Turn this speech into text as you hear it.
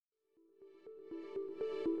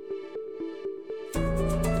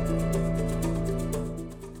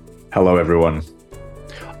Hello, everyone.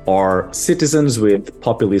 Are citizens with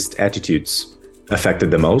populist attitudes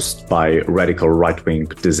affected the most by radical right-wing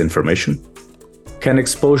disinformation? Can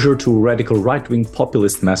exposure to radical right-wing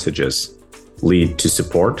populist messages lead to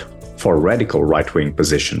support for radical right-wing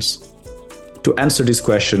positions? To answer these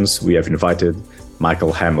questions, we have invited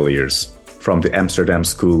Michael Hameleers from the Amsterdam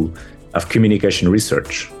School of Communication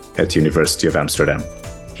Research at the University of Amsterdam.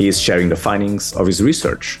 He is sharing the findings of his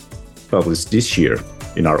research, published this year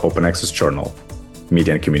in our open access journal,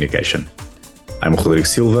 Media and Communication. I'm Rodrigo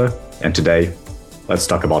Silva, and today, let's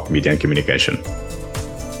talk about media and communication.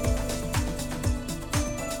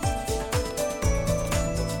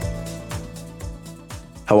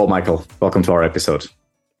 Hello, Michael. Welcome to our episode.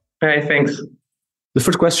 Hi, thanks. The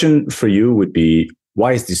first question for you would be,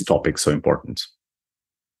 why is this topic so important?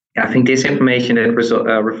 I think disinformation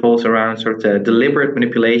that revolves around sort of the deliberate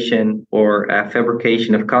manipulation or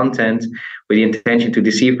fabrication of content with the intention to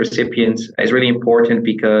deceive recipients is really important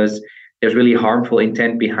because there's really harmful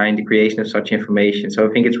intent behind the creation of such information. So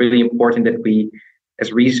I think it's really important that we,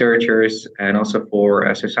 as researchers and also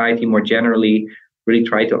for society more generally, really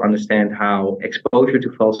try to understand how exposure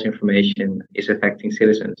to false information is affecting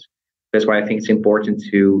citizens. That's why I think it's important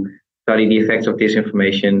to study the effects of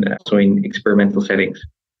disinformation also in experimental settings.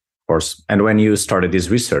 Of course. And when you started this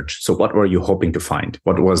research, so what were you hoping to find?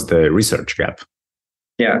 What was the research gap?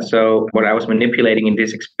 Yeah, so what I was manipulating in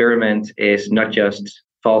this experiment is not just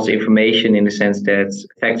false information in the sense that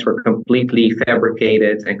facts were completely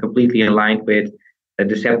fabricated and completely aligned with a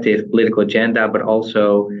deceptive political agenda, but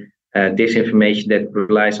also disinformation that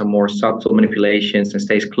relies on more subtle manipulations and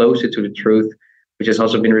stays closer to the truth, which has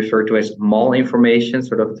also been referred to as malinformation,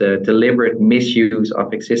 sort of the deliberate misuse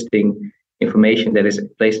of existing information that is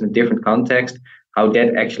placed in a different context, how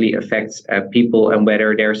that actually affects people and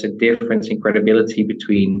whether there's a difference in credibility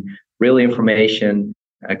between real information,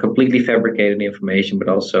 completely fabricated information, but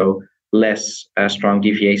also less strong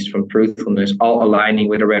deviations from truthfulness, all aligning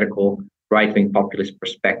with a radical right-wing populist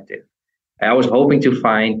perspective. I was hoping to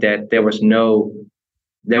find that there was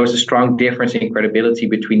a strong difference in credibility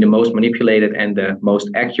between the most manipulated and the most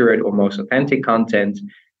accurate or most authentic content,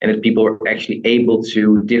 and that people were actually able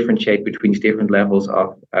to differentiate between these different levels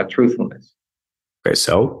of truthfulness. Okay,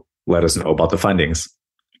 so let us know about the findings.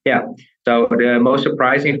 Yeah, so the most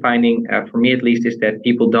surprising finding, for me at least, is that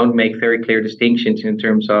people don't make very clear distinctions in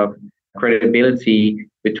terms of credibility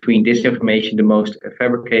between disinformation, the most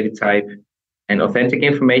fabricated type, and authentic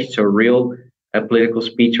information, so real political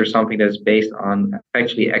speech or something that is based on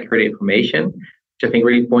factually accurate information, which I think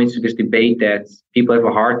really points to this debate that people have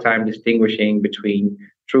a hard time distinguishing between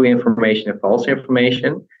true information and false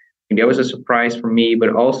information. And that was a surprise for me,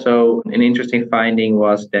 but also an interesting finding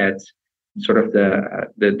was that sort of the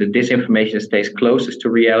disinformation that stays closest to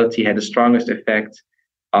reality had the strongest effect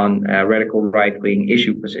on radical right-wing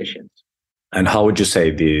issue positions. And how would you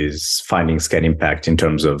say these findings can impact in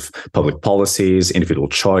terms of public policies, individual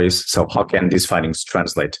choice? So how can these findings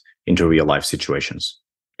translate into real-life situations?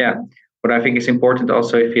 Yeah, what I think is important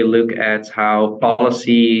also if you look at how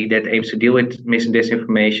policy that aims to deal with mis and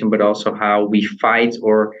disinformation, but also how we fight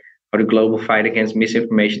or how the global fight against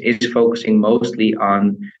misinformation is focusing mostly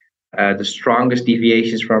on the strongest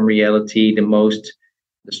deviations from reality, the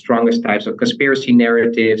strongest types of conspiracy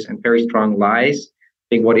narratives and very strong lies.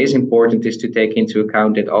 I think what is important is to take into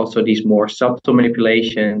account that also these more subtle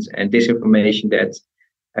manipulations and disinformation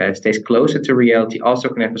that stays closer to reality also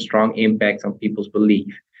can have a strong impact on people's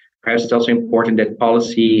belief. Perhaps it's also important that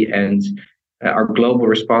policy and our global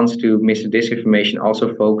response to mis and disinformation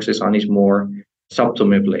also focuses on these more subtle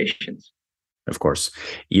manipulations. Of course.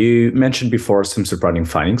 You mentioned before some surprising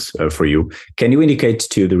findings for you. Can you indicate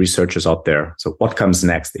to the researchers out there, so what comes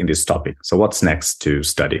next in this topic? So what's next to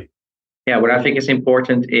study? Yeah, what I think is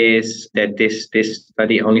important is that this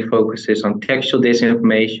study only focuses on textual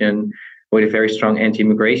disinformation with a very strong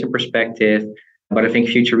anti-immigration perspective. But I think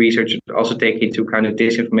future research should also take into account that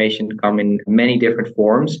disinformation come in many different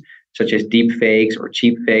forms, such as deep fakes or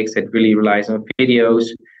cheap fakes that really relies on videos,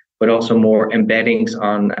 but also more embeddings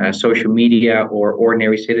on social media or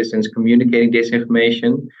ordinary citizens communicating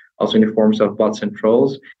disinformation, also in the forms of bots and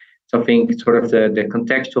trolls. So I think sort of the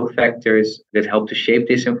contextual factors that help to shape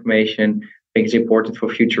disinformation, I think it's important for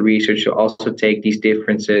future research to also take these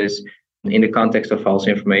differences in the context of false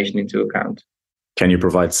information into account. Can you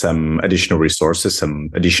provide some additional resources, some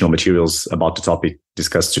additional materials about the topic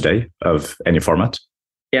discussed today of any format?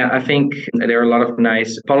 Yeah, I think there are a lot of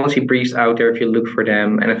nice policy briefs out there if you look for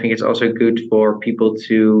them. And I think it's also good for people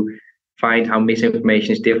to find how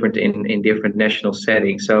misinformation is different in different national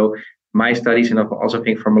settings. So my studies, and I also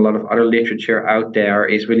think from a lot of other literature out there,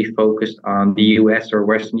 is really focused on the US or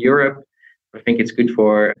Western Europe. I think it's good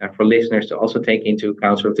for listeners to also take into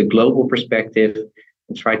account sort of the global perspective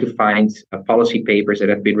and try to find policy papers that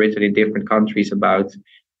have been written in different countries about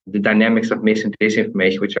the dynamics of mis and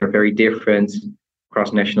disinformation, which are very different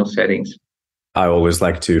across national settings. I always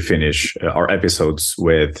like to finish our episodes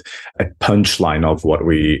with a punchline of what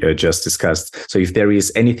we just discussed. So if there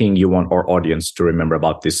is anything you want our audience to remember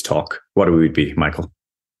about this talk, what would it be, Michael?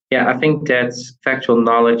 Yeah, I think that factual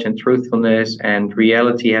knowledge and truthfulness and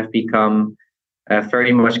reality have become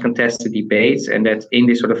very much contested debates, and that in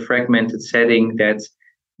this sort of fragmented setting that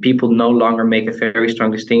people no longer make a very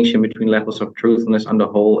strong distinction between levels of truthfulness on the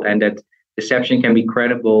whole, and that deception can be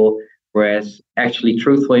credible, whereas actually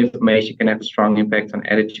truthful information can have a strong impact on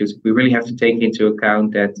attitudes. We really have to take into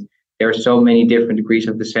account that there are so many different degrees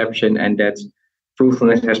of deception, and that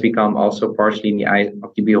truthfulness has become also partially in the eye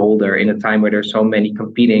of the beholder in a time where there are so many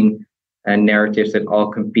competing narratives that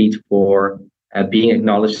all compete for being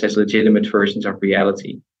acknowledged as legitimate versions of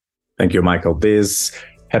reality. Thank you, Michael. This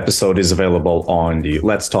episode is available on the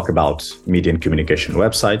Let's Talk About Media and Communication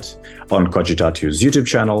website, on Cogitatu's YouTube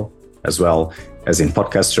channel, as well as in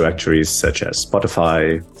podcast directories such as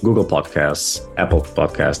Spotify, Google Podcasts, Apple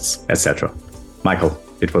Podcasts, etc. Michael,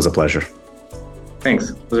 it was a pleasure.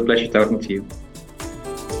 Thanks. It was a pleasure talking to you.